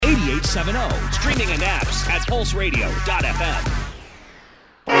9870. Streaming and apps at pulseradio.fm.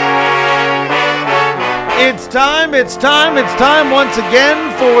 It's time once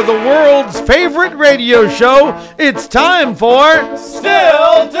again for the world's favorite radio show. It's time for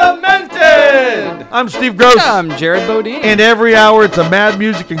Still Demented! I'm Steve Gross. I'm Jared Bodine. And every hour it's a mad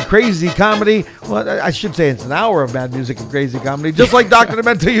music and crazy comedy. Well, I should say it's an hour of mad music and crazy comedy, just like Dr.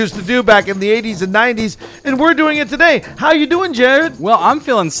 Demento used to do back in the 80s and 90s. And we're doing it today. How you doing, Jared? Well, I'm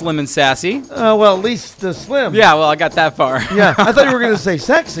feeling slim and sassy. Well, at least slim. Yeah, well, I got that far. Yeah, I thought you were going to say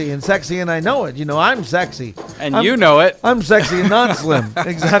sexy, and I know it. You know, I'm sexy. And you know it. I'm sexy and not slim.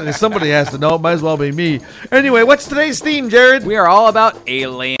 Exactly. Somebody has to know. It might as well be me. Anyway, what's today's theme, Jared? We are all about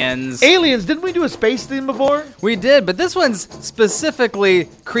aliens. Aliens. Didn't we do a space theme before? We did, but this one's specifically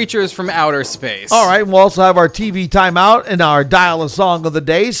creatures from outer space. All right. We'll also have our TV timeout and our dial a song of the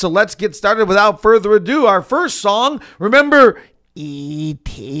day. So let's get started without further ado. Our first song, remember,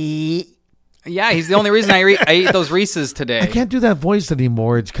 E.T. Yeah, he's the only reason I ate those Reese's today. I can't do that voice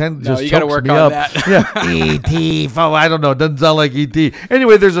anymore. It's kind of just you got to work on that. Yeah, E.T. Oh, I don't know. It doesn't sound like E.T.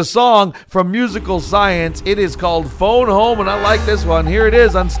 Anyway, there's a song from Musical Science. It is called Phone Home, and I like this one. Here it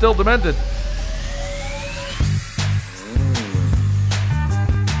is on Still Demented.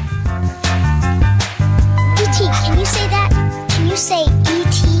 E.T., can you say that? Can you say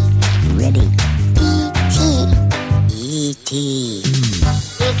E.T.? Ready. E.T. E.T.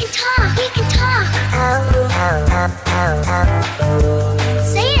 We can talk. We can talk.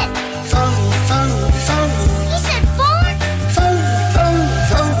 Say it. Phone, phone, phone. He said phone. Phone, phone,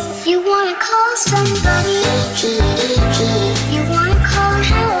 phone. You wanna call somebody? E.T. You wanna call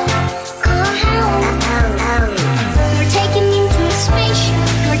home? Call home. We're taking you to a spaceship.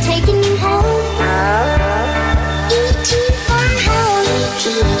 We're taking you home. E.T. phone home.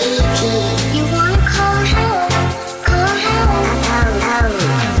 E.T. You wanna call home? Call home.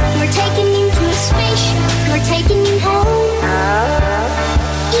 We're taking you to a spaceship. We're taking you home.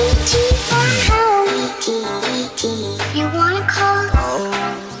 E.T. phone home. E.T. You wanna call?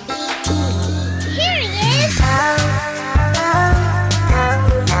 E.T. Here he is.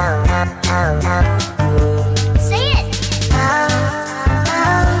 Say it.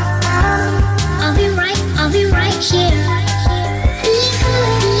 I'll be right here. Be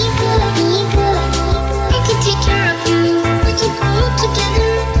good, be good, be good. I can take care of you. We can grow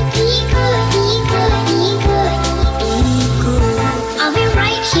together. Be good, be good, be good. Be good. I'll be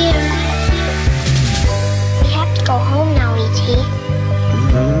right here. We have to go home now, E.T.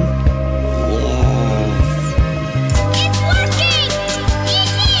 It's working!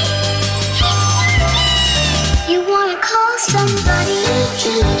 E.T. It's working! You wanna call somebody?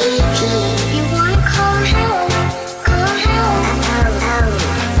 You wanna call home? Call home.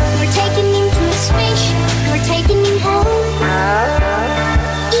 We're taking you to a spaceship. We're taking you home.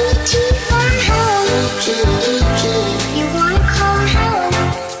 E.T. phone home. You wanna call home?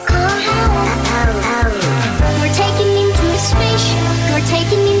 Call home. We're taking you to a spaceship. We're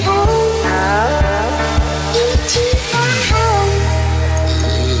taking you home. E.T. phone home.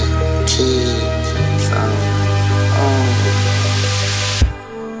 E.T. phone home.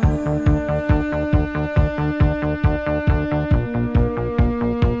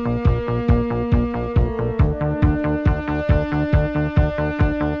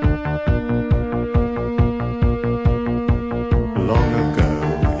 Long ago,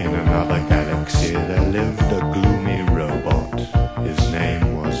 in another galaxy, there lived a gloomy robot. His name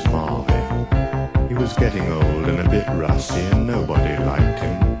was Marvin. He was getting old and a bit rusty, and nobody liked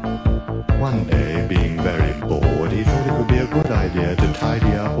him. One day, being very bored, he thought it would be a good idea to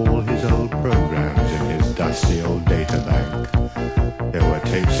tidy up all his old programs in his dusty old data bank. There were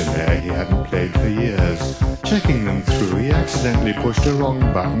tapes in there he hadn't played for years. Checking them through, he accidentally pushed a wrong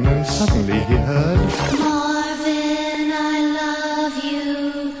button, and suddenly he heard... Marvin, I love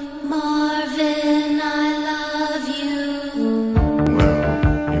you. Marvin, I love you. Well,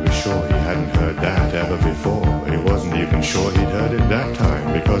 he was sure he hadn't heard that ever before, but he wasn't even sure he'd heard it that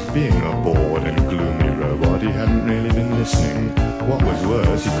time, because being a bored and gloomy robot, he hadn't really been listening. What was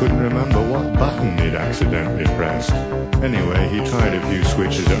worse, he couldn't remember what button he'd accidentally pressed. Anyway, he tried a few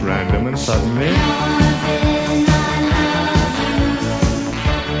switches at random, and suddenly... Marvin, I love you.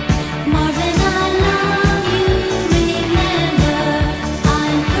 Marvin, I love you. Remember,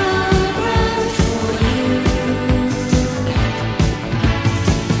 I'm programmed for you.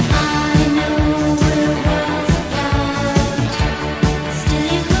 I know we're worlds apart. Still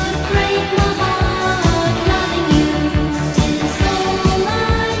you could break my heart. Loving you is all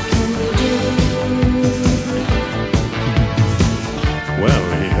I can do. Well,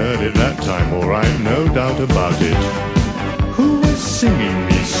 he heard it that time, all right, no doubt about it. Who was singing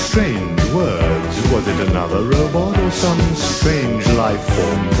these strange words. Was it another robot or some strange life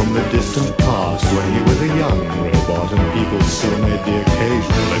form from the distant past when he was a young robot and people still made the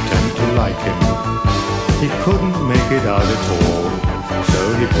occasional attempt to like him? He couldn't make it out at all, so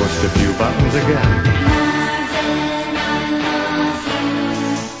he pushed a few buttons again.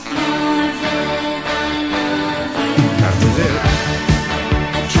 That was it.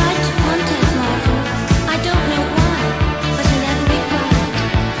 I tried to contact Marvel. I don't know why, but he never replied.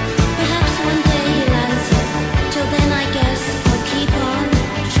 Perhaps one day he'll answer. Till then, I guess I'll keep on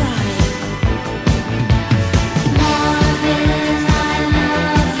trying. Marvin, I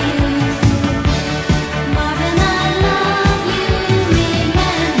love you. Marvin, I love you.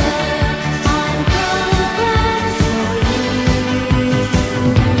 Remember, I'm programmed for you.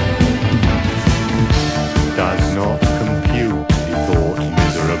 Does not compute, he thought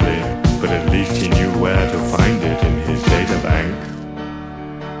miserably, but at least he knew where to find it in his data bank.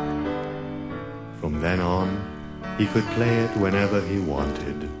 From then on, he could play it whenever he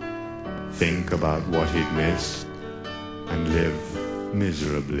wanted, think about what he'd missed, and live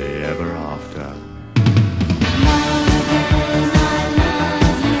miserably ever after. Marvin, I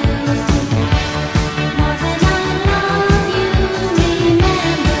love you. Marvin, I love you.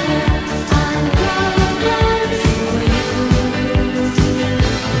 Remember, I'm programmed for you. I know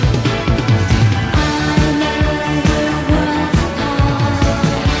the world's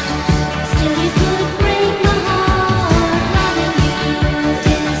hard. Still you could break my heart. Loving you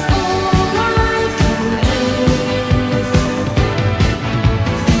is all I can do.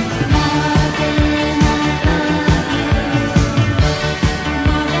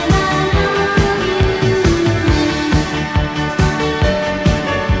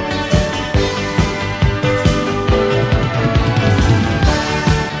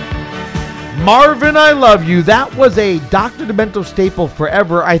 Marvin, I love Marvin, I Love You. That was a Dr. Demento staple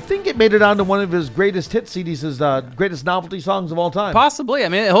forever. I think it made it onto one of his greatest hit CDs, his greatest novelty songs of all time. Possibly. I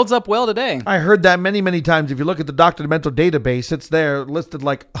mean, it holds up well today. I heard that many, many times. If you look at the Dr. Demento database, it's there listed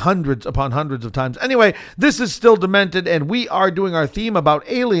like hundreds upon hundreds of times. Anyway, this is Still Demented, and we are doing our theme about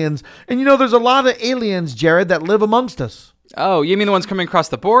aliens. And you know, there's a lot of aliens, Jared, that live amongst us. Oh, you mean the ones coming across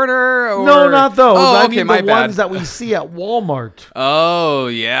the border? Or... No, not those. Oh, I okay, mean my the bad. ones that we see at Walmart. Oh,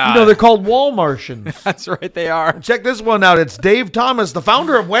 yeah. You know, they're called Walmartians. That's right, they are. Check this one out. It's Dave Thomas, the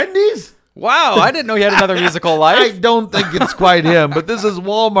founder of Wendy's. Wow, I didn't know he had another musical I life. don't think it's quite him, but this is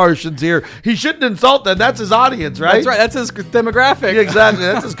Walmartians here. He shouldn't insult them. That's his audience, right? That's right, that's his demographic. Yeah, exactly.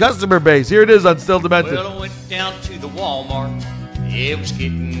 That's his customer base. Here it is on Still Demented. Well, I went down to the Walmart. It was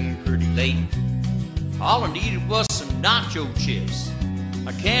getting pretty late. All I needed was some nacho chips,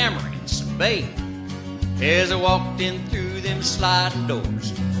 a camera, and some bait. As I walked in through them sliding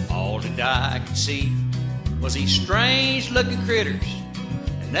doors, all that I could see was these strange-looking critters,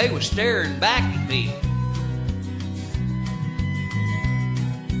 and they were staring back at me.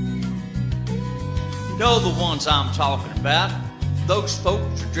 You know the ones I'm talking about. Those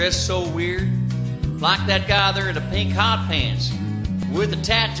folks are dressed so weird, like that guy there in the pink hot pants with the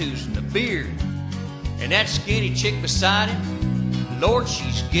tattoos and the beard, and that skinny chick beside him. Lord,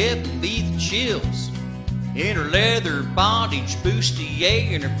 she's giving me the chills in her leather bondage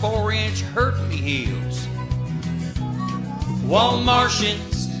bustier and her 4-inch hurt me heels.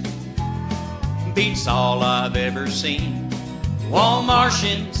 Walmartians beats all I've ever seen.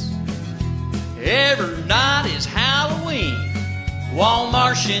 Walmartians, every night is Halloween.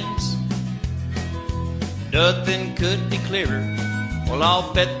 Walmartians, nothing could be clearer. Well,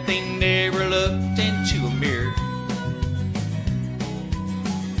 I'll bet they never looked into a mirror.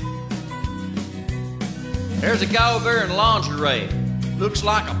 There's a guy over there in lingerie, looks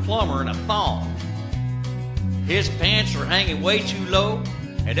like a plumber in a thong. His pants are hanging way too low,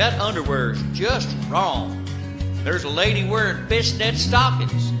 and that underwear's just wrong. There's a lady wearing fishnet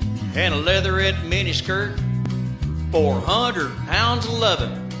stockings and a leatherette miniskirt, 400 pounds of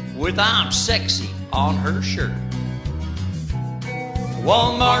loving with I'm sexy on her shirt.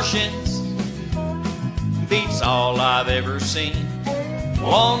 Walmartians beats all I've ever seen.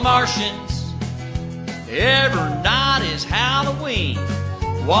 Walmartians, every night is Halloween.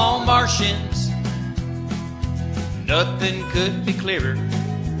 Walmartians, nothing could be clearer.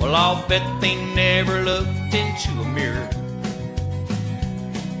 Well, I'll bet they never looked into a mirror.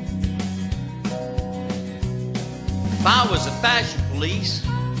 If I was the fashion police,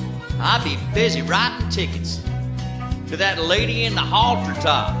 I'd be busy writing tickets to that lady in the halter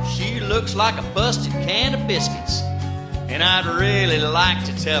top. She looks like a busted can of biscuits, and I'd really like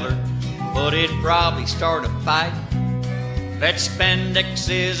to tell her, but it'd probably start a fight. That spandex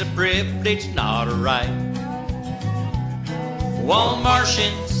is a privilege, not a right.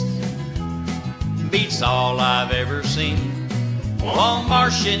 Walmartians beats all I've ever seen. Wall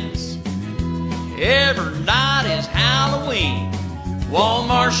Martians, every night is Halloween. Wall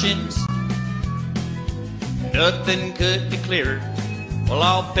Martians, nothing could be clearer. Well,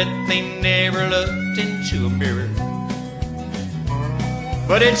 I'll bet they never looked into a mirror.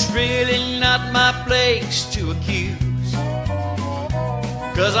 But it's really not my place to accuse,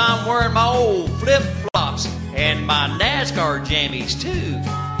 'cause I'm wearing my old flip-flops and my NASCAR jammies too.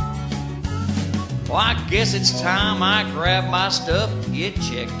 Well, I guess it's time I grab my stuff, get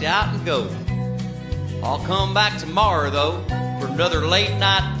checked out and go. I'll come back tomorrow though for another late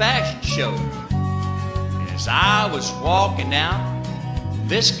night fashion show. As I was walking out,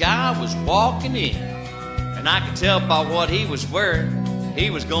 this guy was walking in, and I could tell by what he was wearing, he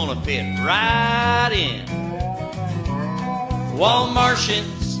was gonna fit right in. Wall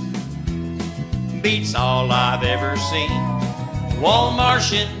Martians beats all I've ever seen. Wall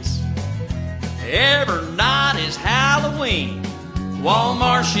Martians, every night is Halloween. Wall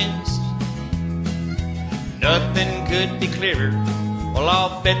Martians, nothing could be clearer. Well,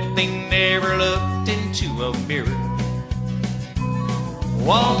 I'll bet they never looked into a mirror.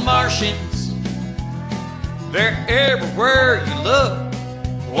 Wall Martians, they're everywhere you look.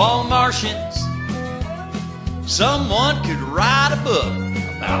 Wall Martians, someone could write a book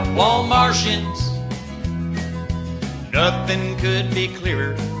about Wall Martians. Nothing could be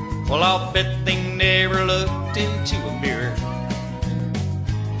clearer. Well, I'll bet they never looked into a mirror.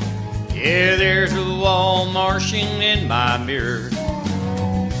 Yeah, there's a Wall Martian in my mirror.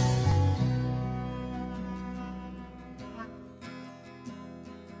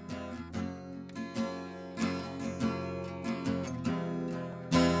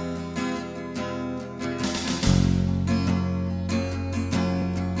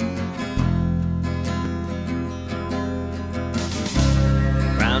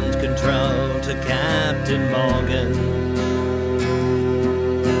 Ground control to Captain Morgan.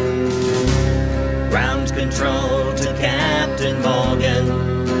 Ground control to Captain Morgan.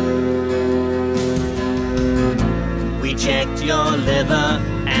 We checked your liver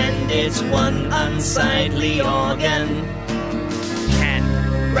and it's one unsightly organ. 10,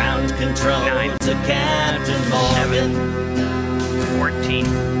 Ground control 9, to Captain Morgan. 14,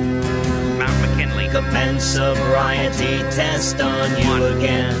 Mount McKinley, Commence sobriety test on you 1.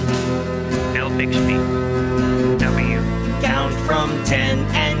 again. L. Bixby, W, Count from 10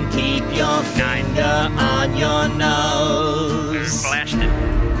 and keep your finger on your nose. blasted,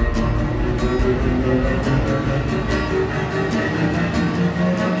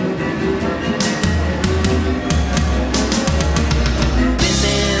 This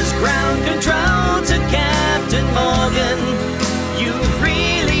is ground control to Captain Morgan. You've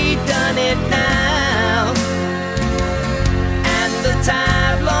really done it now. And the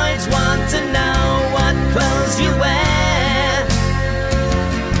tabloids want to know what clothes you wear.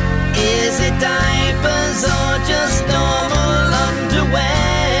 Is it diapers or just normal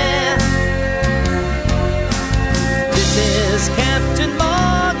underwear? This is Captain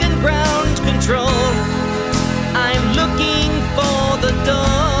Morgan Ground Control. I'm looking for the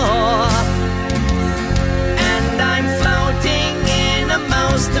door, and I'm floating in a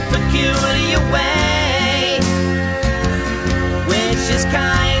most peculiar way, which is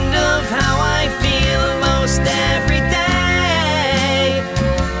kind of how I feel most every day.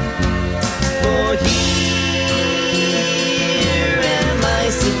 For here am I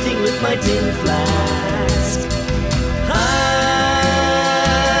sitting with my tin flask, higher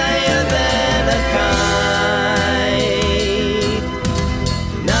than a kite.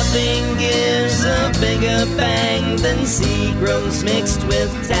 Nothing gives a bigger bang than Seagrams mixed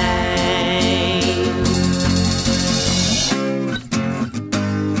with tang.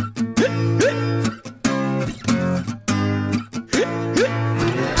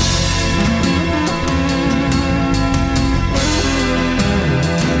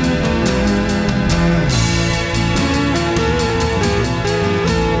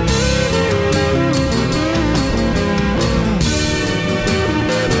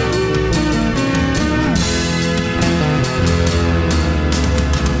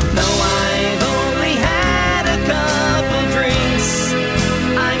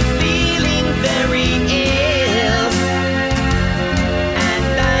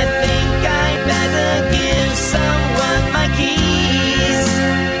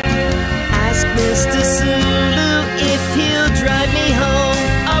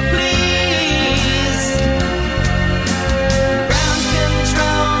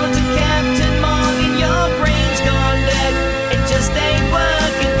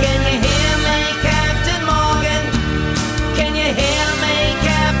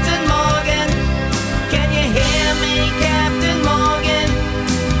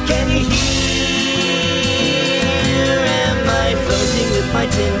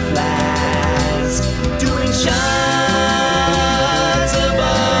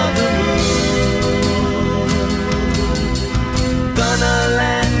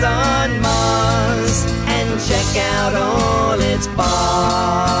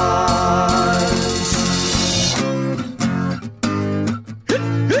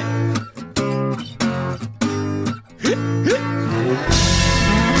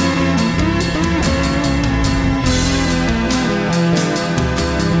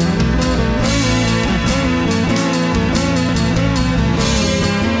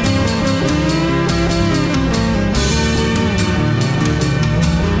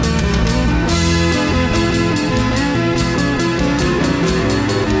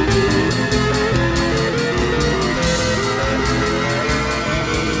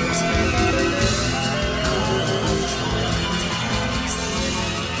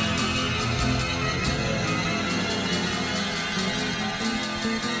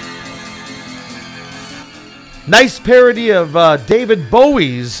 Nice parody of David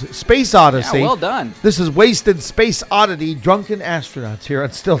Bowie's Space Odyssey. Yeah, well done. This is Wasted Space Oddity, Drunken Astronauts here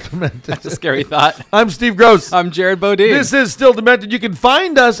on Still Demented. That's a scary thought. I'm Steve Gross. I'm Jared Bodine. This is Still Demented. You can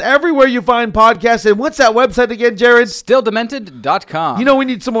find us everywhere you find podcasts. And what's that website again, Jared? StillDemented.com. You know, we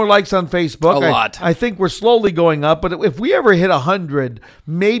need some more likes on Facebook. A lot. I think we're slowly going up, but if we ever hit 100,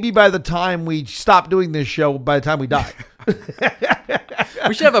 maybe by the time we stop doing this show, by the time we die.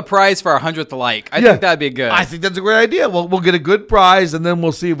 We should have a prize for our 100th like. I think that'd be good. I think that's a great idea. We'll get a good prize, and then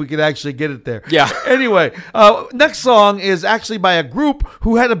we'll see if we can actually get it there. Yeah. Anyway, next song is actually by a group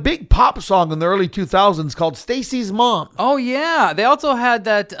who had a big pop song in the early 2000s called Stacy's Mom. Oh, yeah. They also had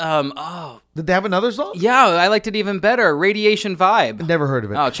that, Did they have another song? yeah, I liked it even better. Radiation Vibe. Never heard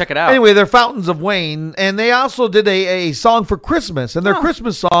of it. Oh, check it out. Anyway, they're Fountains of Wayne, and they also did a song for Christmas, and their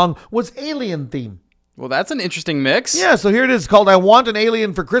Christmas song was Alien Theme. Well, that's an interesting mix. Yeah, so here it is called I Want an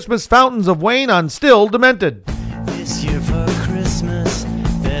Alien for Christmas, Fountains of Wayne on Still Demented. This year for Christmas,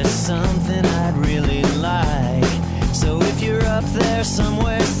 there's something I'd really like. So if you're up there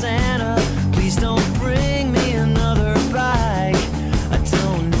somewhere, Santa, please don't bring me another bike. I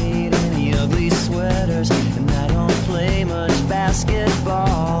don't need any ugly sweaters, and I don't play much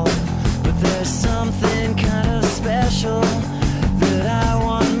basketball. But there's something kind of special that I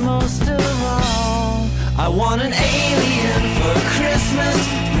want most of all. I want an alien for Christmas.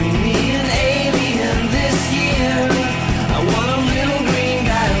 Bring me an alien this year. I want a little green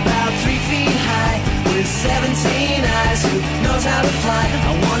guy about 3 feet high with 17 eyes who knows how to fly.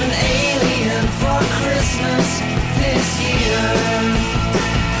 I want an alien for Christmas this year.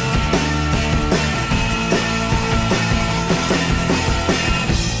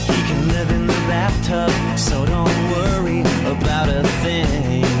 He can live in the bathtub, so don't worry about a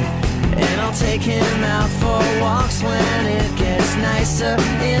thing. And I'll take him out for walks when it gets nicer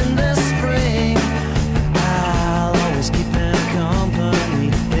in the spring. I'll always keep him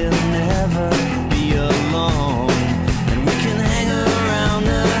company, he'll never be alone. And we can hang around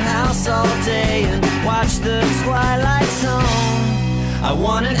the house all day and watch the twilight zone. I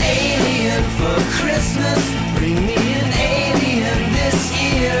want an alien for Christmas. Bring me an alien this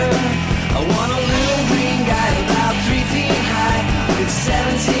year. I want a little green guy about 3 feet high with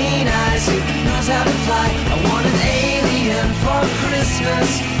 17 eyes who knows how to fly. I want an alien for Christmas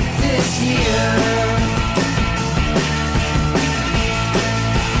this year.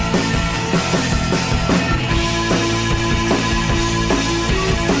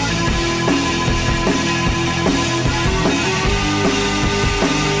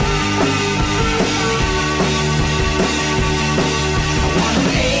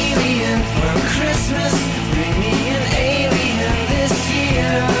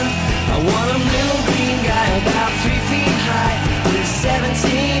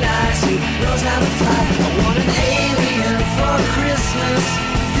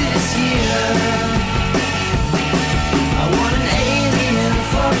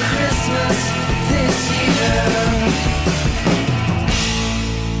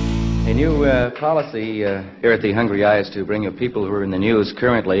 A new policy here at the Hungry Eye is to bring you people who are in the news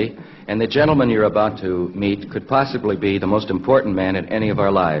currently, and the gentleman you're about to meet could possibly be the most important man in any of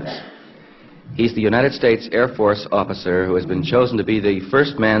our lives. He's the United States Air Force officer who has been chosen to be the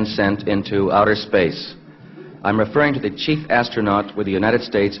first man sent into outer space. I'm referring to the chief astronaut with the United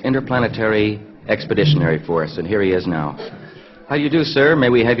States Interplanetary Expeditionary Force, and here he is now. How do you do, sir? May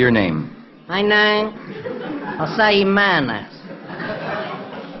we have your name? My name, Jose Jimenez.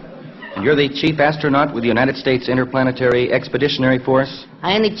 You're the chief astronaut with the United States Interplanetary Expeditionary Force?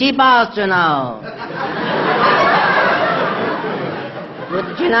 I am the chief astronaut. With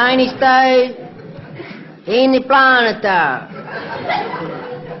the United States in the planet.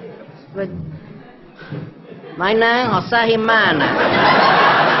 But my name, Jose Jimenez.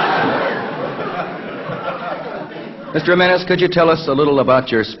 Mr. Jimenez, could you tell us a little about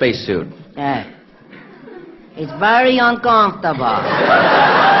your spacesuit? Yeah. It's very uncomfortable.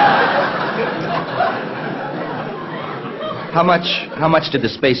 How much did the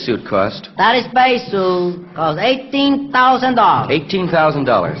spacesuit cost? That spacesuit cost $18,000.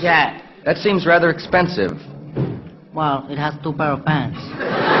 $18,000? Yeah. That seems rather expensive. Well, it has 2 pair of pants.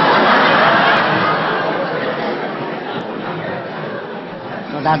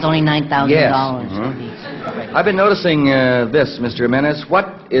 So that's only $9,000. Yes. I've been noticing this, Mr. Jimenez.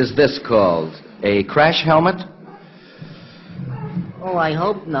 What is this called? A crash helmet? Oh, I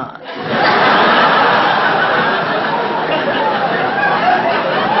hope not.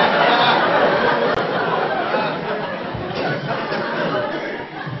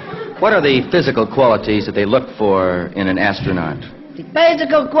 What are the physical qualities that they look for in an astronaut? The The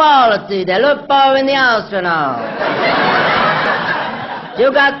physical quality they look for in the astronaut.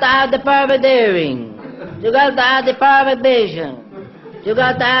 You got to have the perfect hearing. You got to have the perfect vision. You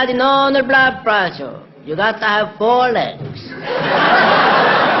got to have the normal blood pressure. You got to have 4 legs.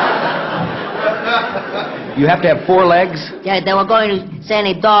 You have to have 4 legs? Yeah, they were going to send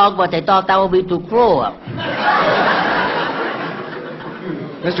a dog, but they thought that would be too cruel.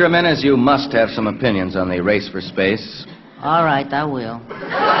 Mr. Jimenez, you must have some opinions on the race for space. All right, I will.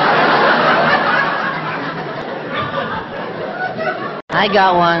 I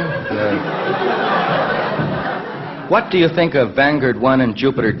got one. Good. What do you think of Vanguard 1 and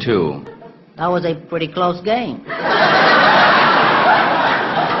Jupiter 2? That was a pretty close game.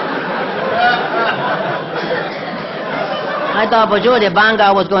 I thought for sure the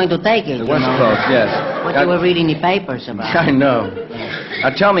Vanguard was going to take it. It was close, yes. What you were reading the papers about. I know.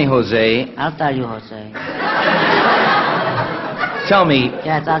 Now tell me, Jose. I'll tell you, Jose. Tell me.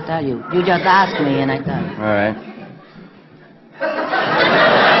 Yes, I'll tell you. You just ask me and I tell you. All right.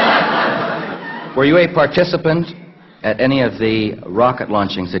 Were you a participant at any of the rocket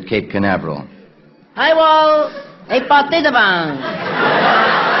launchings at Cape Canaveral? I was a participant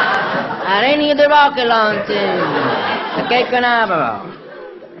at any of the rocket launches at Cape Canaveral.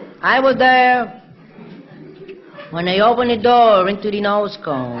 I was there when they opened the door into the nose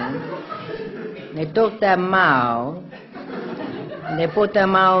cone. They took their mouth and they put their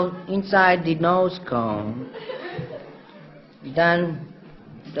mouth inside the nose cone. Then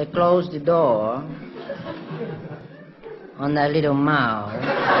they closed the door on that little mouth.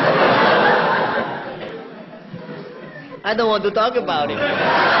 I don't want to talk about it.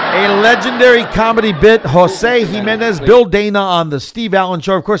 A legendary comedy bit, Jose Jimenez, Bill Dana on the Steve Allen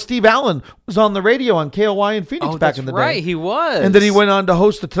Show. Of course, Steve Allen was on the radio on KOY in Phoenix back in the day. Right, he was. And then he went on to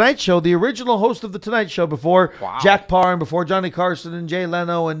host The Tonight Show, the original host of The Tonight Show before Jack Parr and before Johnny Carson and Jay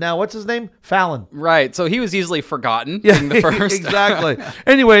Leno, and now, what's his name? Fallon. Right, so he was easily forgotten being the first. Exactly.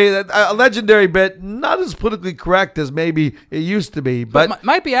 Anyway, a legendary bit, not as politically correct as maybe it used to be, but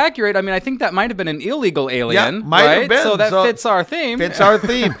might be accurate. I mean, I think that might have been an illegal alien, yeah, might right? have been. So that fits our theme. Fits our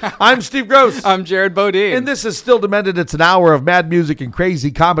theme. I'm Steve Gross. I'm Jared Bodine. And this is Still Demented. It's an hour of mad music and crazy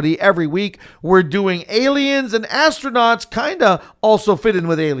comedy every week. We're doing aliens, and astronauts kind of also fit in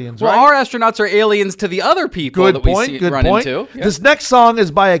with aliens, well, right? our astronauts are aliens to the other people Good that point, we good run point. into. Yeah. This next song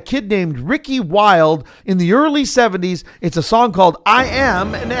is by a kid named Ricky Wilde in the early 70s. It's a song called I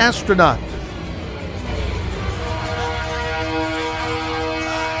Am an Astronaut.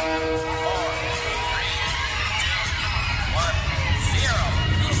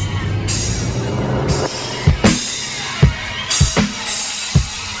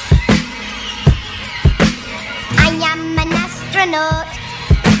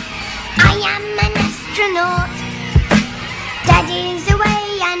 I am an astronaut. Daddy's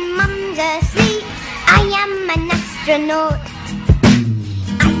away and Mum's asleep. I am an astronaut.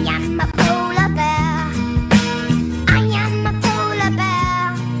 I am a polar bear. I am a polar bear.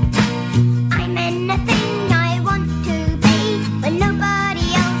 I'm anything I want to be when nobody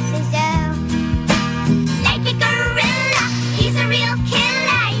else is there. Like a gorilla, he's a real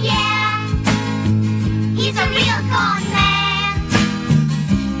killer, yeah. He's a real con man.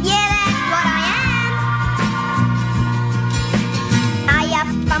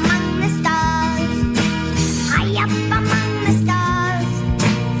 Among the stars, high up among the stars,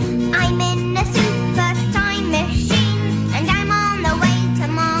 I'm in a super time machine and I'm on the way to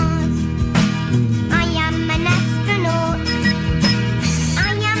Mars. I am an astronaut.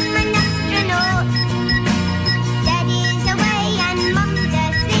 I am an astronaut. Daddy's away and Mum's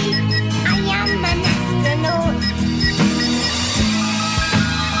asleep. I am an astronaut.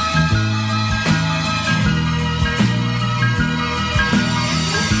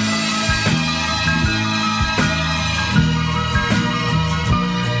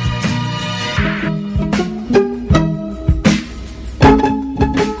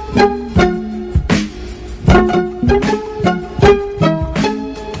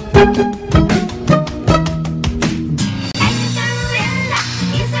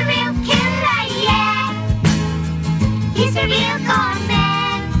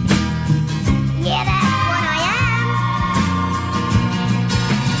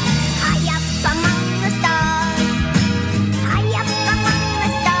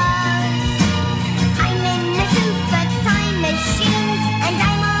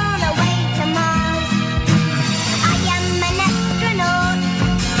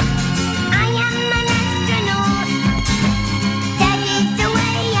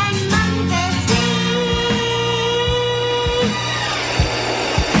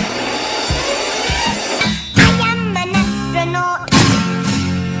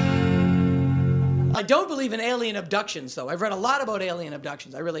 alien abductions, though. I've read a lot about alien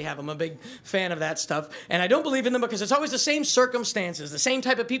abductions. I really have. I'm a big fan of that stuff. And I don't believe in them because it's always the same circumstances, the same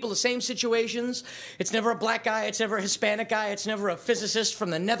type of people, the same situations. It's never a black guy. It's never a Hispanic guy. It's never a physicist from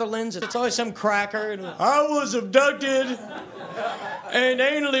the Netherlands. It's always some cracker. I was abducted and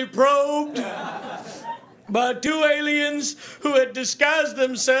anally probed by 2 aliens who had disguised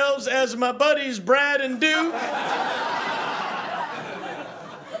themselves as my buddies Brad and Duke.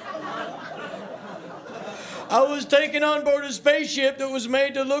 I was taken on board a spaceship that was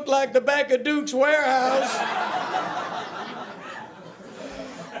made to look like the back of Duke's warehouse.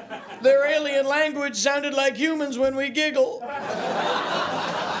 Their alien language sounded like humans when we giggle.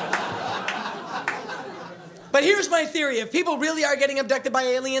 But here's my theory. If people really are getting abducted by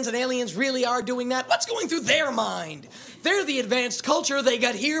aliens and aliens really are doing that, what's going through their mind? They're the advanced culture. They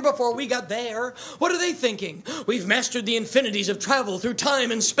got here before we got there. What are they thinking? We've mastered the infinities of travel through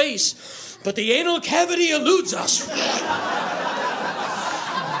time and space, but the anal cavity eludes us.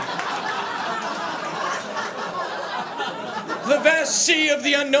 The vast sea of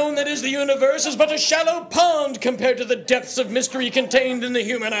the unknown that is the universe is but a shallow pond compared to the depths of mystery contained in the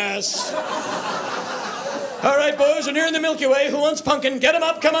human ass. All right, boys, we're nearing the Milky Way. Who wants pumpkin? Get them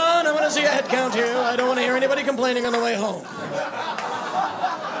up, come on. I want to see a head count here. I don't want to hear anybody complaining on the way home.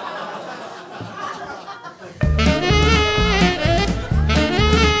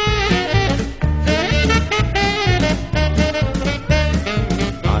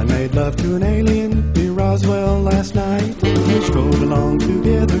 I made love to an alien near Roswell last night. We strolled along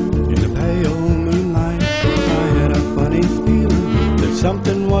together in the pale moonlight. I had a funny feeling that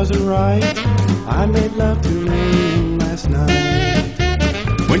something wasn't right. I made love to an alien last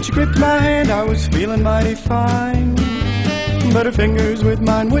night. When she gripped my hand, I was feeling mighty fine, but her fingers with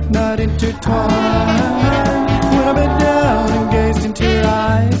mine would not intertwine. When I bent down and gazed into her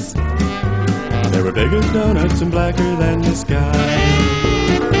eyes, they were big as donuts and blacker than the sky.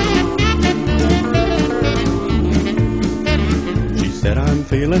 She said, I'm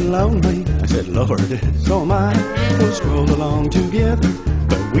feeling lonely. I said, Lord, so am I. We'll stroll along together,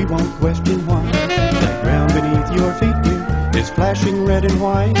 but we won't question why. That ground beneath your feet, dear, is flashing red and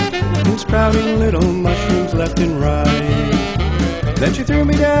white, and sprouting little mushrooms left and right. Then she threw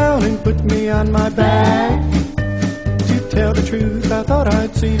me down and put me on my back. To tell the truth, I thought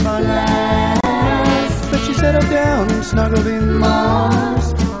I'd seen my last. But she settled down and snuggled in my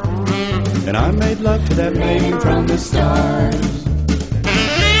arms, and I made love to that maiden from the stars.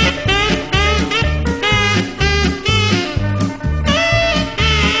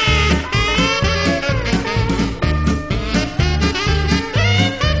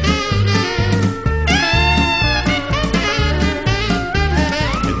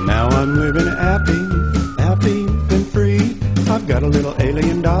 I'm living happy and free. I've got a little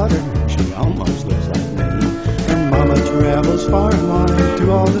alien daughter, she almost looks like me. Her mama travels far and wide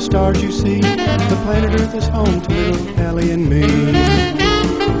to all the stars you see. The planet Earth is home to little Ellie and me.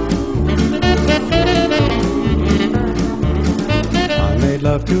 I made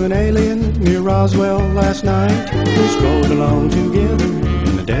love to an alien near Roswell last night. We strolled along together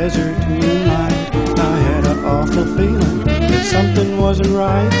in the desert moonlight. I had an awful feeling that something wasn't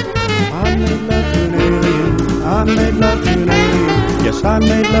right. I made love to an alien. I made love to an alien. Yes, I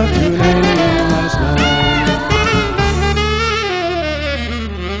made love to an alien last night.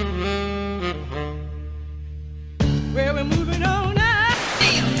 Well, we're moving on now.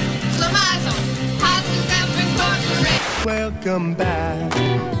 Welcome back.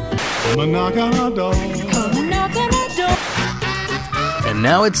 Come and knock on our door. Come knock on our door. And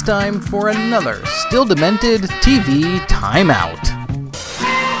now it's time for another Still Demented TV Timeout.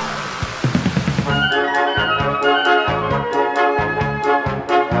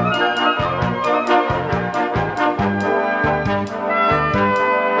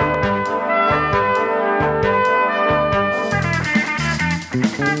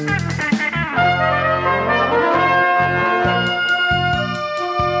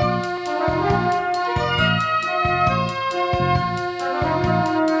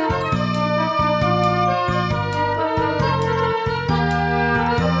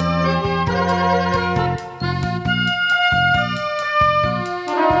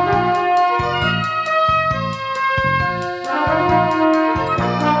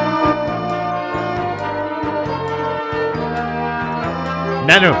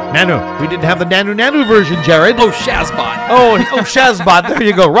 Nanu. We didn't have the Nanu version, Jared. Oh, Shazbot. Oh, Shazbot. There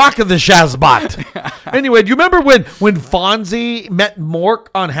you go. Rock of the Shazbot. Anyway, do you remember when Fonzie met Mork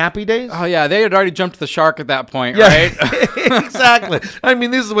on Happy Days? Oh, yeah. They had already jumped the shark at that point, Yeah, right? exactly. I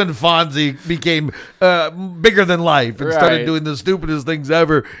mean, this is when Fonzie became bigger than life and started Right. doing the stupidest things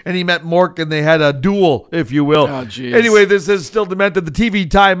ever. And he met Mork and they had a duel, if you will. Oh, jeez. Anyway, this is Still Demented, the TV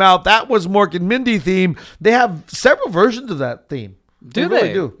timeout. That was Mork and Mindy theme. They have several versions of that theme. Do really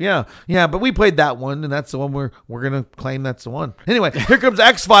they? do. Yeah. Yeah, but we played that one, and that's the one we're going to claim that's the one. Anyway, here comes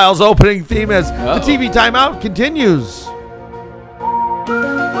X-Files opening theme as the TV timeout continues.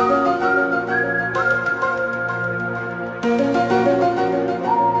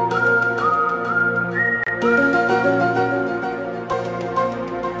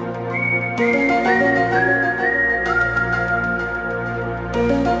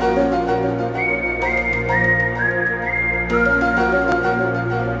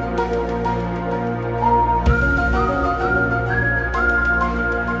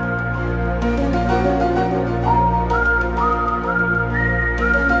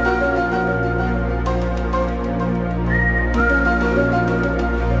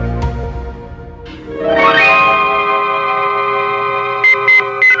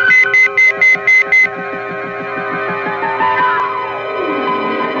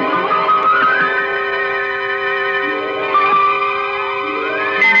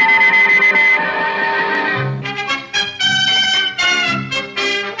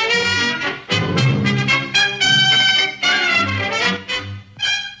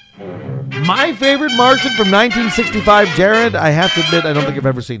 My favorite Martian from 1965, Jared, I have to admit, I don't think I've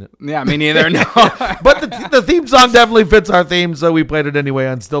ever seen it. Yeah, me neither. No. But the theme song definitely fits our theme, so we played it anyway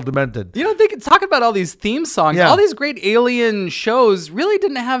on Still Demented. You know, talking about all these theme songs, Yeah. all these great alien shows really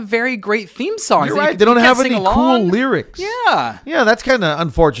didn't have very great theme songs. You're that you right. could- They don't you can't have any sing cool along. lyrics. Yeah. Yeah, that's kind of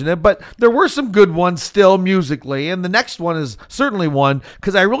unfortunate, but there were some good ones still musically, and the next one is certainly one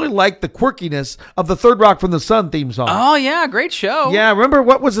because I really like the quirkiness of the Third Rock from the Sun theme song. Oh, yeah, great show. Yeah, remember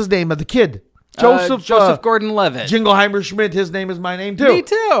what was his name of the kid? Joseph Gordon-Levitt. Jingleheimer Schmidt, his name is my name too. Me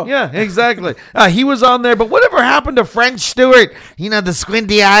too. Yeah, exactly. He was on there, but whatever happened to French Stewart? You know, the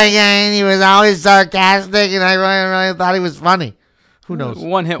squinty eye guy, and he was always sarcastic, and I really thought he was funny. Who knows?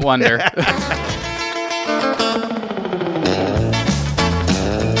 One hit wonder.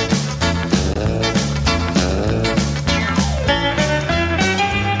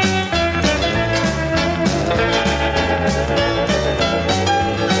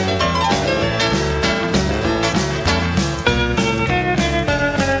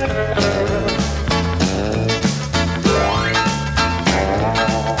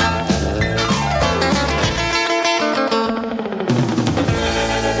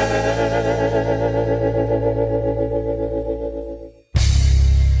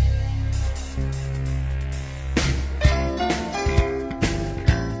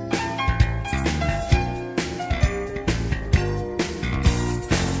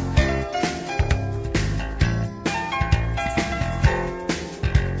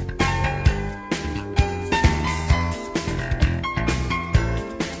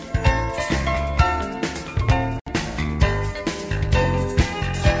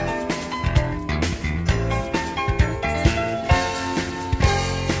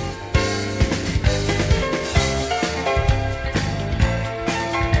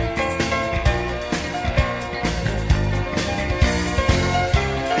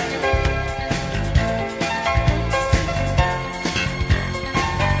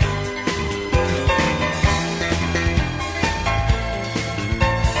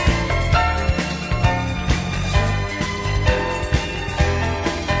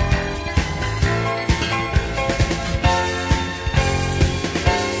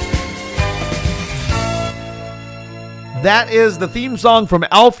 That is the theme song from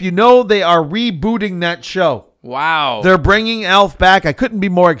Alf. You know they are rebooting that show. Wow. They're bringing Alf back. I couldn't be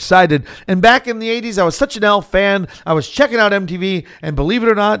more excited. And back in the 80s, I was such an Alf fan. I was checking out MTV, and believe it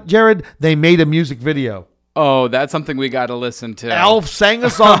or not, Jared, they made a music video. Oh, that's something we got to listen to. Alf sang a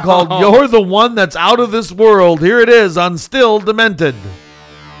song called You're the One That's Out of This World. Here it is on Still Demented.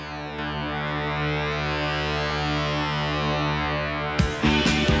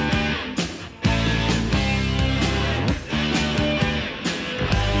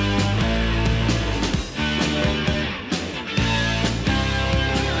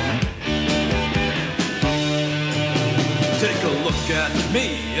 Take a look at me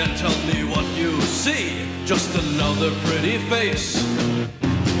and tell me what you see. Just another pretty face.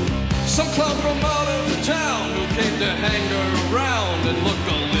 Some clown from out of town who came to hang around and look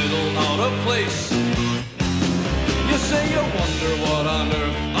a little out of place. You say you wonder what on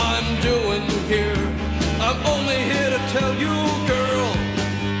earth I'm doing here. I'm only here to tell you, girl,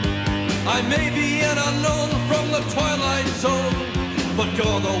 I may be in a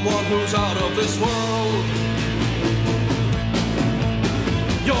the one who's out of this world.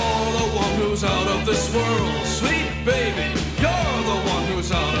 You're the one who's out of this world. Sweet baby, you're the one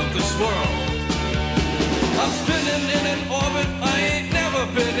who's out of this world. I'm spinning in an orbit I ain't never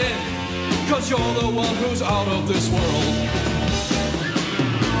been in, 'cause you're the one who's out of this world.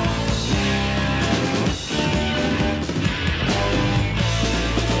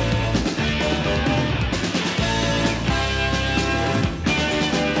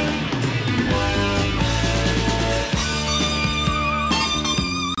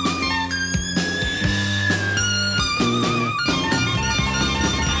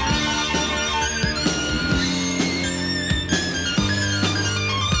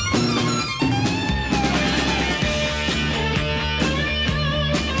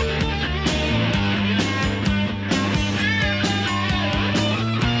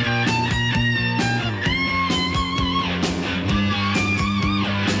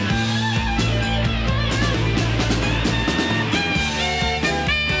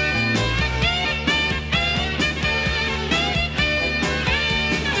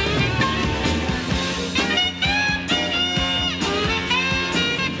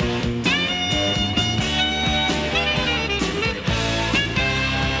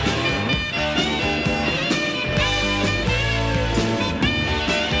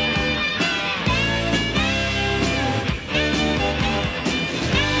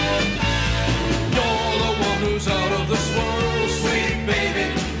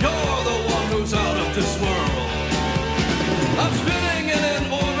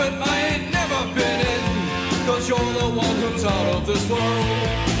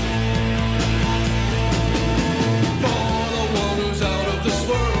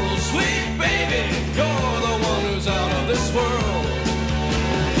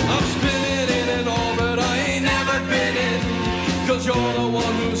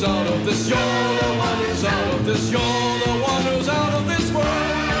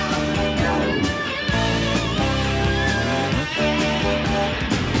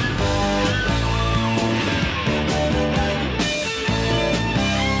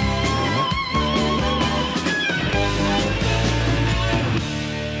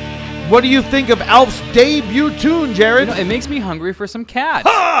 What do you think of Alf's debut tune, Jared? It makes me hungry for some cats.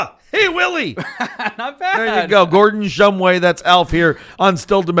 Ha! Hey, Willie! Not bad. There you go. Gordon Shumway. That's Alf here on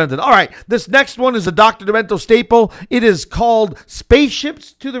Still Demented. All right. This next one is a Dr. Demento staple. It is called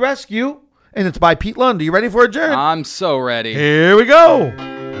Spaceships to the Rescue, and it's by Pete Lund. Are you ready for it, Jared? I'm so ready. Here we go.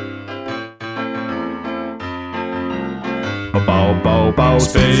 Bow, bow, bow,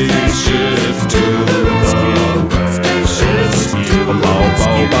 spaceships to the rescue. Spaceships, bow,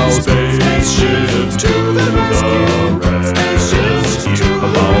 bow, bow, spaceships to the rescue. Spaceships, bow,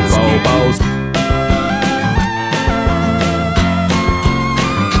 bow, bow.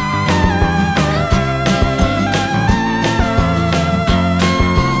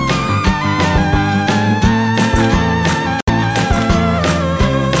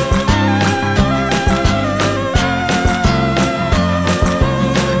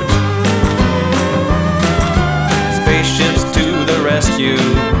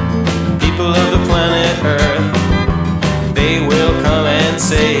 People of the planet Earth, they will come and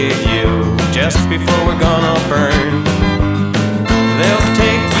save you just before we're gonna burn. They'll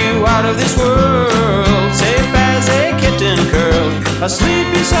take you out of this world, safe as a kitten curled, asleep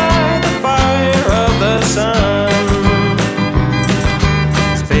beside the fire of the sun.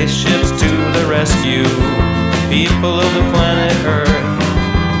 Spaceships to the rescue, people of the planet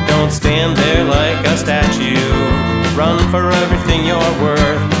Earth, don't stand there like a statue. Run for everything you're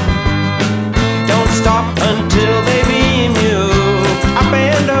worth. Don't stop until they beam you up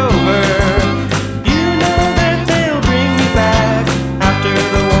and over. You know that they'll bring you back after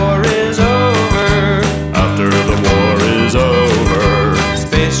the war is over. After the war is over.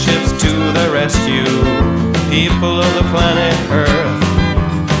 Spaceships to the rescue, people of the planet Earth,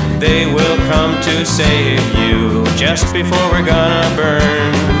 they will come to save you just before we're gonna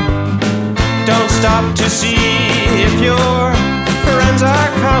burn. Don't stop to see if your friends are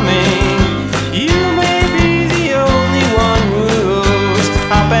coming. You may be the only one who's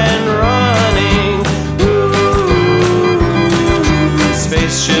up and running. Ooh.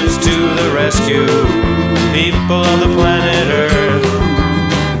 Spaceships to the rescue, people of the planet Earth,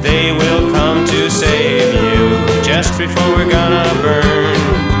 they will come to save you just before we're gonna burn.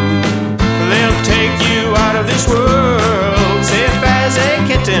 They'll take you out of this world, safe as a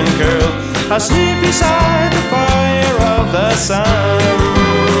kitten curled, asleep beside the fire of the sun.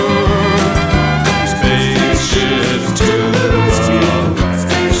 Spaceships to the rescue.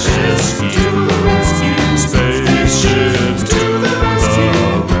 Spaceships to the rescue. Spaceships to the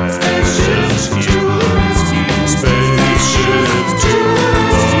rescue.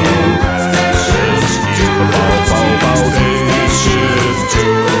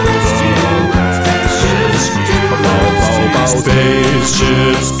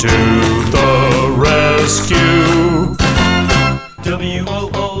 spaceships to the rescue.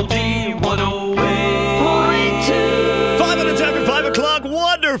 WOOD 108.2. 5 minutes after 5 o'clock.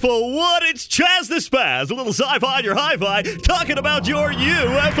 Wonderful. What? It's Chaz the Spaz. A little sci-fi on your hi-fi, talking about your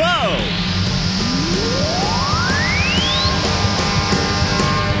UFO.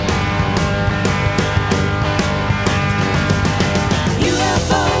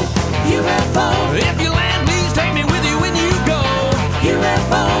 UFO. If you land, please take me with you when you go.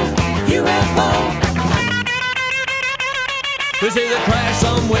 UFO. They say they crashed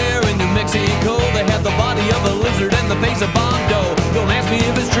somewhere in New Mexico. They had the body of a lizard and the face of Bob Doe. Don't ask me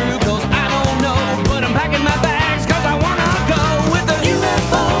if it's true, cause I don't know. But I'm packing my bags, cause I wanna go with the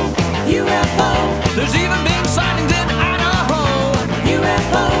UFO. There's even been sightings in Idaho.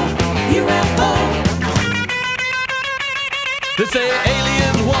 UFO. They say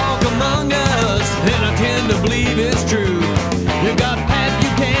aliens walk among us, and I tend to believe it's true. You got Pat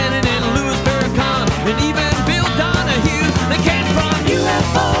Buchanan and Louis Farrakhan, and even Bill Donahue. They came from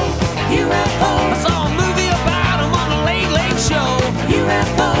UFO. I saw a movie about them on the Late Late Show.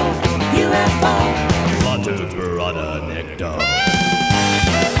 UFO. Butter nectar.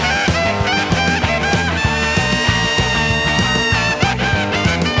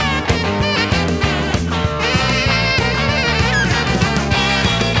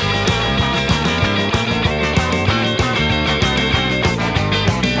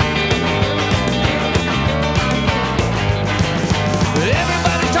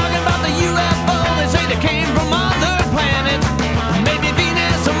 Everybody's talking about the UFO. They say they came from other planets. Maybe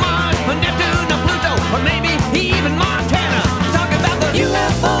Venus or Mars or Neptune or Pluto or maybe even Montana. Talking about the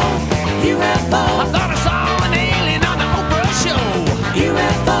UFO. I thought I saw an alien on the Oprah show.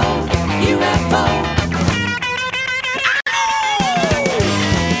 UFO.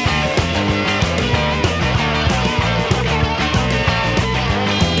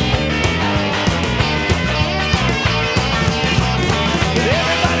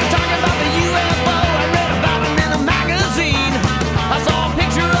 Everybody's talking about the UFO. I read about him in a magazine. I saw a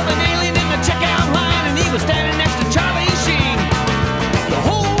picture of an alien in the checkout line, and he was standing next to Charlie Sheen. The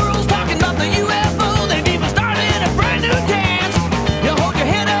whole world's talking about the UFO. They've even started a brand new dance. You hold your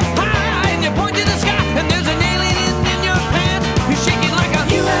head up high and you point to the sky, and there's an alien in your pants. He's shaking like a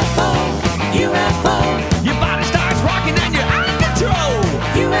UFO. Your body starts rocking and you're out of control.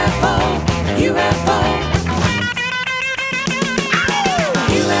 UFO.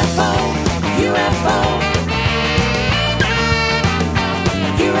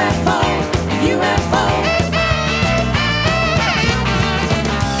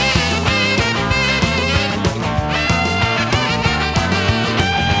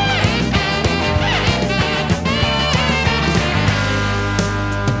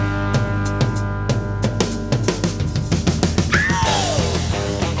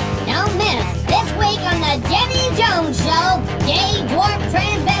 Don't miss this week on the Jenny Jones Show, gay dwarf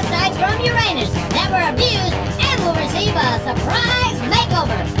transvestites from Uranus that were abused and will receive a surprise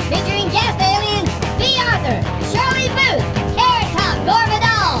makeover featuring guest aliens B. Arthur, Shirley Booth, Carrot Top, Gore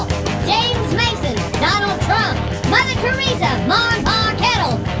Vidal, James Mason, Donald Trump, Mother Teresa, Mon Pa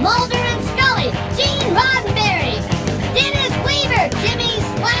Kettle, Mulder and Scully, Gene Roddenberry, Dennis Weaver, Jimmy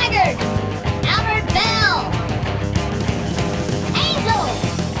Swaggart, Albert Bell, Hazel.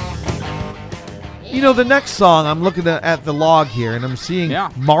 You know, the next song, I'm looking at the log here, and I'm seeing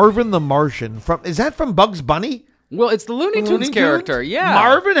Marvin the Martian. Is that from Bugs Bunny? Well, it's the Looney Tunes character, yeah.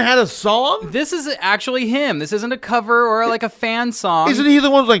 Marvin had a song? This is actually him. This isn't a cover or like a fan song. Isn't he the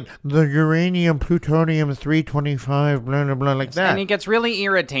one who's like, the uranium, plutonium, 325, blah, blah, blah, like that? And he gets really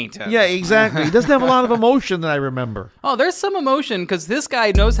irritated. Yeah, exactly. He doesn't have a lot of emotion that I remember. Oh, there's some emotion, because this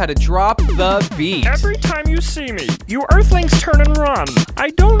guy knows how to drop the beat. Every time you see me, you earthlings turn and run. I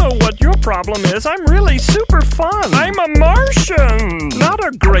don't know what your problem is. I'm really super fun. I'm a Martian, not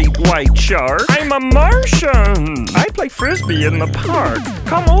a great white shark. I'm a Martian. I play frisbee in the park.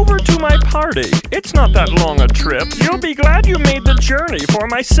 Come over to my party. It's not that long a trip. You'll be glad you made the journey for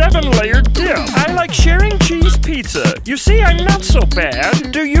my 7-layer dip. I like sharing cheese pizza. You see, I'm not so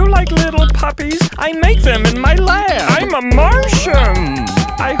bad. Do you like little puppies? I make them in my lab. I'm a Martian.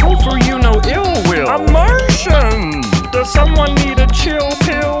 I hope for you no ill will. A Martian. Does someone need a chill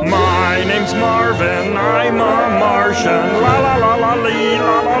pill? My name's Marvin. I'm a Martian. La la la la lee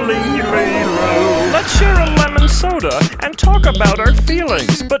la la lee lee loo. Let's share a lemon soda and talk about our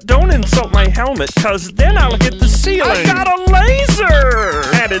feelings. But don't insult my helmet, cause then I'll hit the ceiling. I got a laser!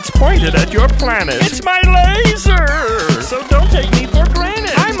 And it's pointed at your planet. It's my laser! So don't take me for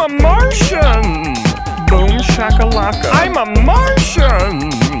granted. I'm a Martian! Boom shakalaka. I'm a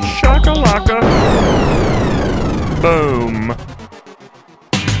Martian! Shakalaka. Boom.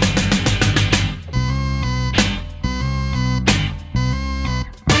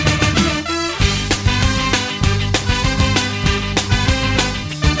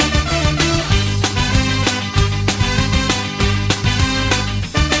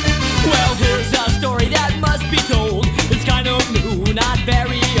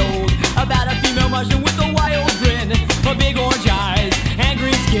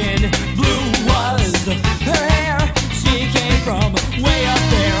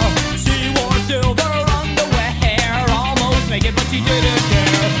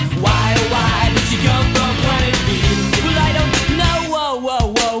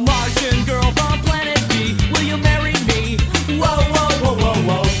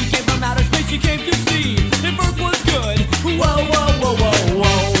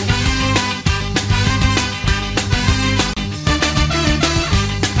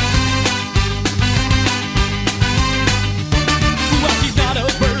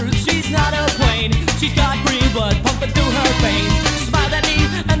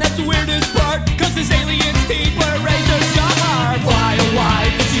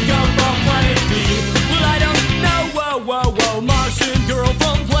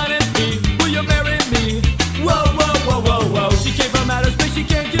 girl from planet B, will you marry me? Whoa, whoa, whoa, whoa, whoa. She came from outer space, she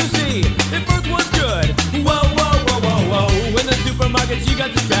came to see if Earth was good. Whoa, whoa, whoa, whoa, whoa. In the supermarket, she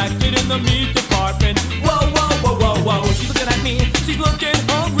got distracted in the meat department. Whoa, whoa, whoa, whoa, whoa. She's looking at me, she's looking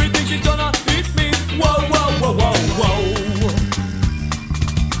hungry, thinks she's gonna eat me. Whoa, whoa, whoa, whoa, whoa.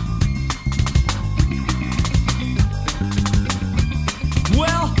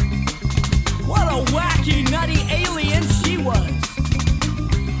 Well, what a wacky, nutty alien she was.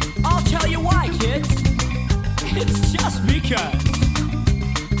 I'll tell you why, kids. It's just because.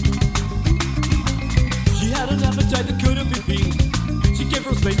 She had an appetite that couldn't be beat. She came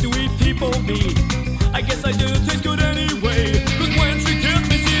from space to eat people meat. I guess I didn't taste good anyway, 'cause when she kissed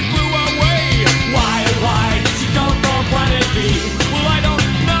me, she flew away. Why did she come from planet B? Well, I don't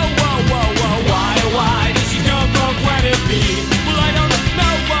know, whoa, whoa, whoa. Why did she come from planet B? Well, I don't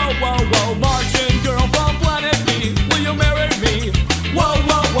know, whoa, whoa, whoa. Martian girl from planet B, will you marry me? Whoa,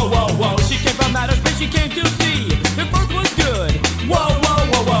 whoa, whoa, whoa, whoa. She came from outer space, she came to see if Earth was good. Whoa, whoa,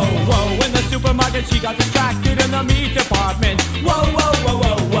 whoa, whoa, whoa. In the supermarket, she got distracted in the meat department. Whoa, whoa, whoa,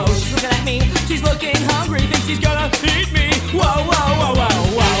 whoa, whoa. She's looking at me, she's looking hungry, thinks she's gonna eat me. Whoa, whoa, whoa, whoa,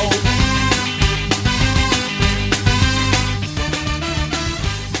 whoa.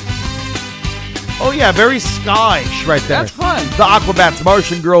 Oh, yeah, very Sky-ish right there. That's fun. The Aquabats,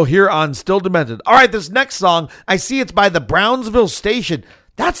 Martian Girl here on Still Demented. All right, this next song, I see it's by the Brownsville Station.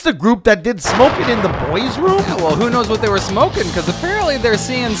 That's the group that did Smoking in the Boys' Room? Yeah, well, who knows what they were smoking, because apparently they're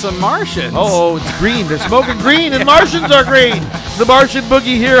seeing some Martians. Oh, it's green. They're smoking green, and Martians are green. The Martian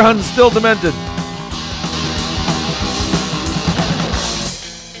Boogie here on Still Demented.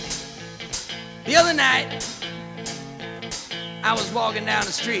 The other night, I was walking down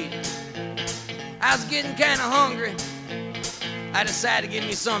the street. I was getting kind of hungry. I decided to get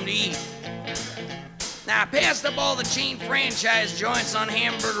me something to eat. Now, I passed up all the chain franchise joints on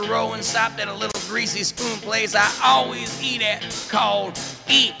Hamburger Row and stopped at a little greasy spoon place I always eat at called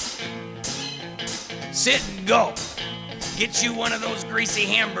Eat, Sit, and Go. Get you one of those greasy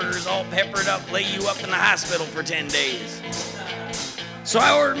hamburgers all peppered up, lay you up in the hospital for 10 days. So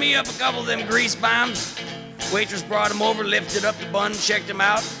I ordered me up a couple of them grease bombs. Waitress brought them over, lifted up the bun, checked them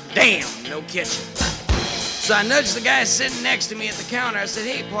out. Damn, no ketchup. So I nudged the guy sitting next to me at the counter. I said,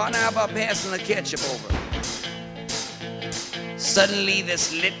 hey, partner, how about passing the ketchup over? Suddenly,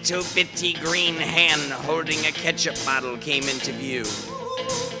 this little bitty green hand holding a ketchup bottle came into view.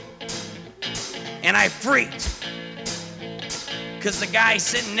 And I freaked, because the guy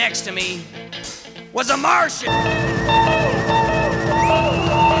sitting next to me was a Martian.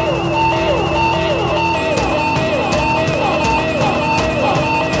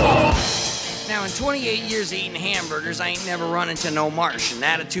 Now, in 28 years of eating hamburgers, I ain't never run into no Martian,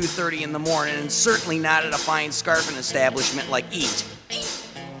 not at 2:30 in the morning, and certainly not at a fine scarfing establishment like Eat.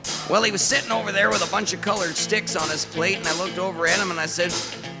 Well, he was sitting over there with a bunch of colored sticks on his plate, and I looked over at him and I said,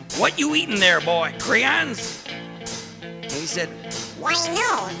 what you eating there, boy, crayons? And he said, why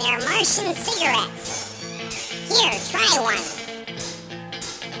no, they're Martian cigarettes. Here, try one.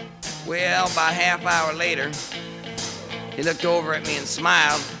 Well, about a half hour later, he looked over at me and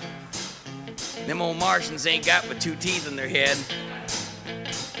smiled. Them old Martians ain't got but 2 teeth in their head.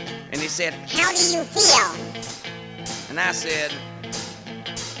 And he said, how do you feel? And I said,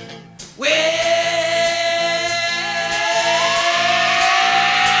 well,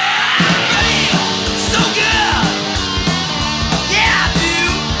 so good. Yeah, I do.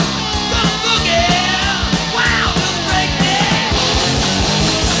 Gonna boogie. Wow, gonna break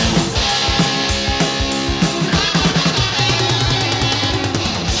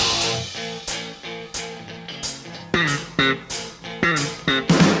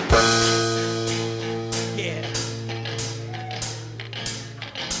Yeah.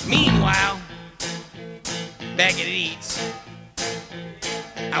 Meanwhile, back at Eats,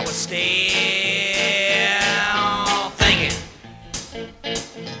 I was still thinking.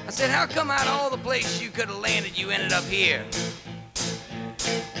 I said, how come out of all the places you could have landed, you ended up here?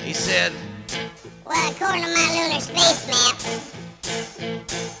 He said, well, according to my lunar space map,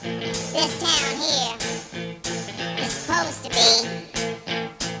 this town here is supposed to be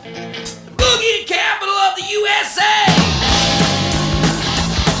the boogie capital of the USA!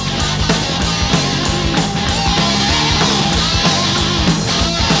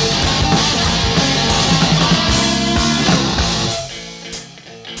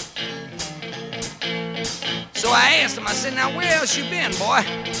 So I asked him, I said, now where else you been, boy?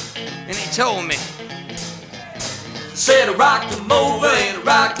 And he told me. Said I rocked him over and I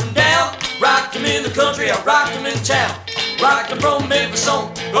rocked him down. Rocked him in the country, I rocked him in town. Rocked him from Memphis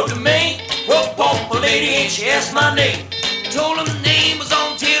on up to Maine. Well, Papa lady, and she asked my name. Told him the name was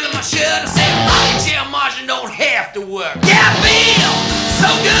on tail of my shirt. I said, rocking chair Martian don't have to work. Yeah, I feel so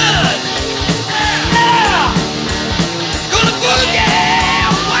good. Yeah. Gonna boogie.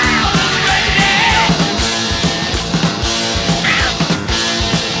 Wow, ready now.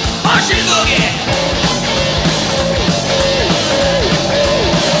 Martian boogie.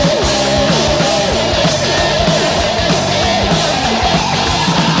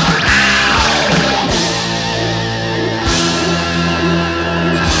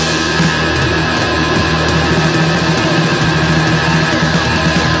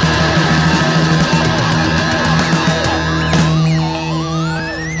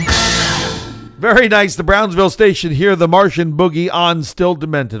 Very nice. The Brownsville station here, the Martian Boogie on Still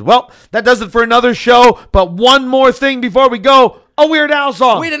Demented. Well, that does it for another show, but one more thing before we go. A Weird Al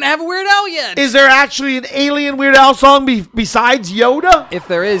song. We didn't have a Weird Al yet. Is there actually an alien Weird Al song besides Yoda? If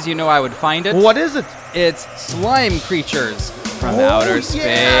there is, you know I would find it. What is it? It's Slime Creatures from Outer Space.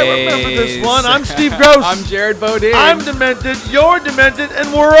 Yeah, I remember this one. I'm Steve Gross. I'm Jared Bodine. I'm Demented, you're Demented,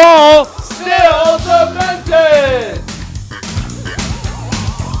 and we're all Still Demented!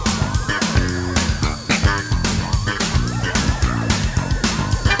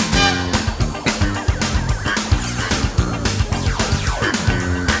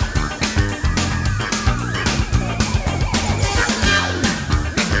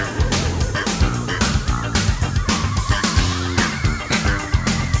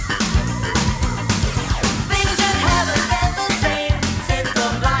 Things just haven't been the same since the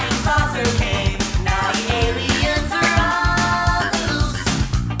flying saucer came. Now the aliens are on the loose.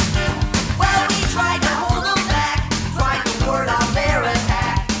 Well, we tried to hold them back, tried to ward off their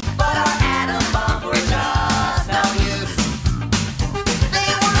attack, but our atom bombs were just no use.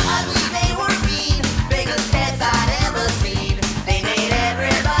 They were ugly, they were mean, biggest heads I'd ever seen. They made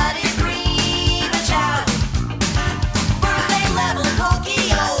everybody scream and shout. First they leveled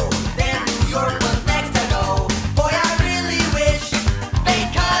Tokyo, then New York was next to go. Boy, I really wish they'd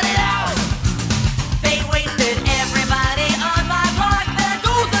cut it out. They wasted everybody on my block. There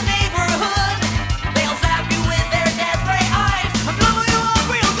goes the neighborhood. They'll zap you with their death ray eyes. I'm blowing you up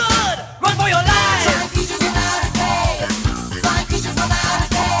real good. Run for your lives. Slime creatures from outer space. Slime creatures from outer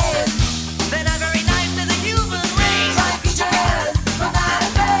space. They're not very nice to the human race. Slime creatures from outer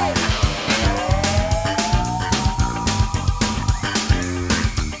space.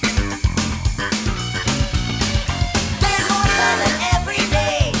 There's more coming every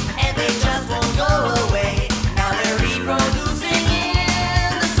day, and they just won't go away. Now they're reproducing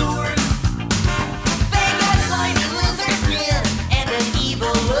in the sewers. They got slimy lizard skin and an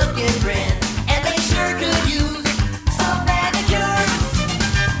evil-looking grin, and they sure could use some manicures.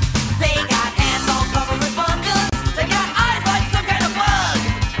 They got hands all covered with fungus. They got eyes like some kind of bug.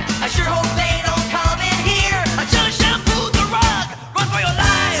 I sure hope they don't come in here. I just shampooed the rug. Run for your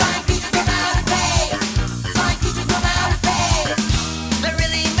lives. Slime creatures from outer space. Slime creatures from outer space. They're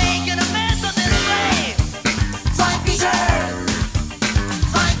really making a mess of this place. Slime creatures.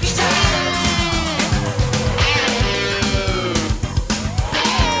 Slime creatures.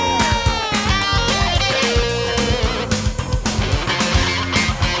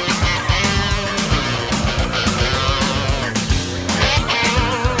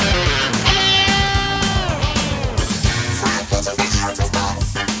 Slime creatures from outer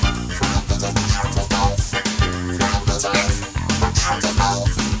space. Slime creatures from outer space. Slime creatures from outer space.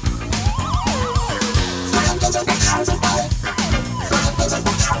 Slime creatures from outer space. Slime creatures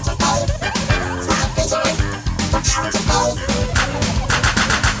from outer space. Slime creatures from outer space.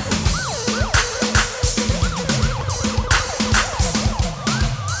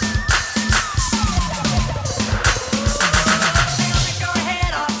 Your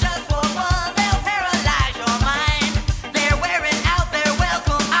head off just for fun. They'll paralyze your mind. They're wearing out their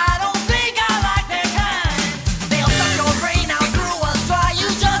welcome. I don't think I like their kind. They'll suck your brain out through a straw. You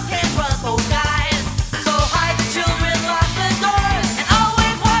just can't trust those guys. So hide the children, lock the doors, and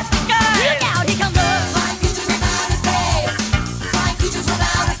always watch the skies. Look out, here comes the slime creatures from outer space. Slime creatures from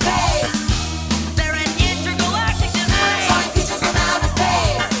outer space. They're an intergalactic display. Slime creatures from outer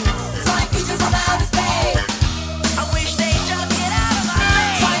space. Slime creatures from outer space. I wish they'd just get out of my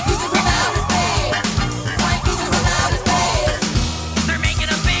way. Slime creatures from outer space. Slime creatures from outer space. They're making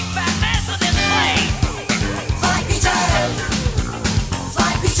a big fat mess of this place. Slime creatures.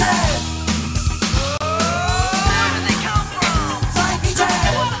 Slime creatures. Where did they come from? Slime creatures.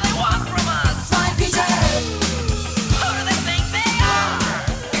 And what do they want from us? Slime creatures. Who do they think they are?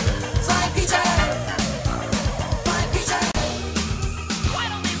 Slime creatures. Slime creatures. Why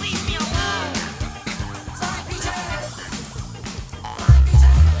don't they leave me alone? Slime creatures.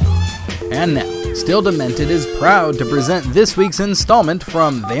 And now, Still Demented is proud to present this week's installment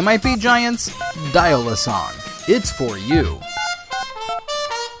from They Might Be Giants, Dial a Song. It's for you.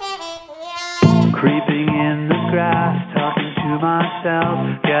 Creeping in the grass, talking to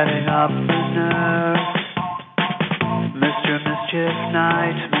myself, getting up the nerve. Mr. Mischief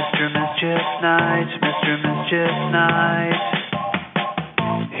Night, Mr. Mischief Night, Mr. Mischief Night.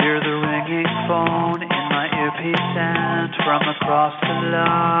 Hear the ringing phone in my earpiece and from across the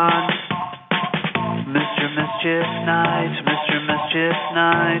lawn. Mr. Mischief Night, Mr. Mischief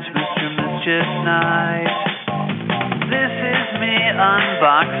Night, Mr. Mischief Night. This is me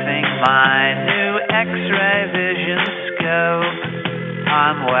unboxing my new X-ray vision scope.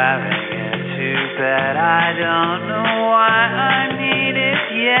 I'm wearing it to bed, I don't know why I need it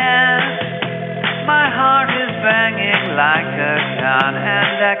yet. My heart is banging like a gun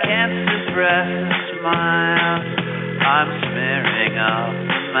and I can't suppress a smile. I'm smearing up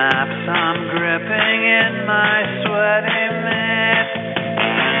the maps, I'm gripping in my sweaty mitt.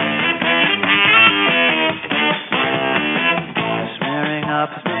 Smearing up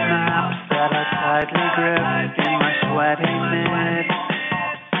the maps that are tightly gripped in my sweaty mitt.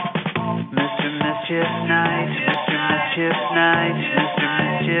 Mr. Mischief Night, Mr. Mischief Night, Mr.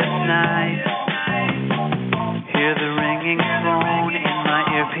 Mischief Night. Hear the ringing phone in my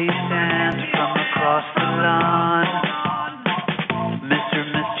earpiece and from across the lawn. Mr.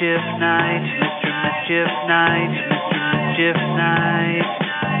 Mischief Night, Mr. Mischief Night, Mr. Mischief Night.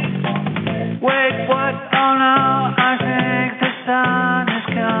 Wait, what? Oh no, I think the sun is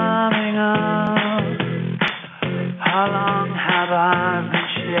coming up. How long have I been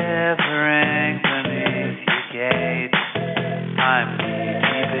shivering beneath your gate? I'm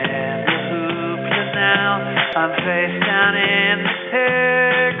knee-deep in the hoopla now. I'm face down in the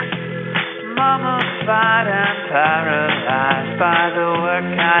pigs. Mummified and paralyzed by the work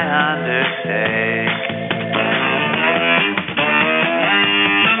I undertake.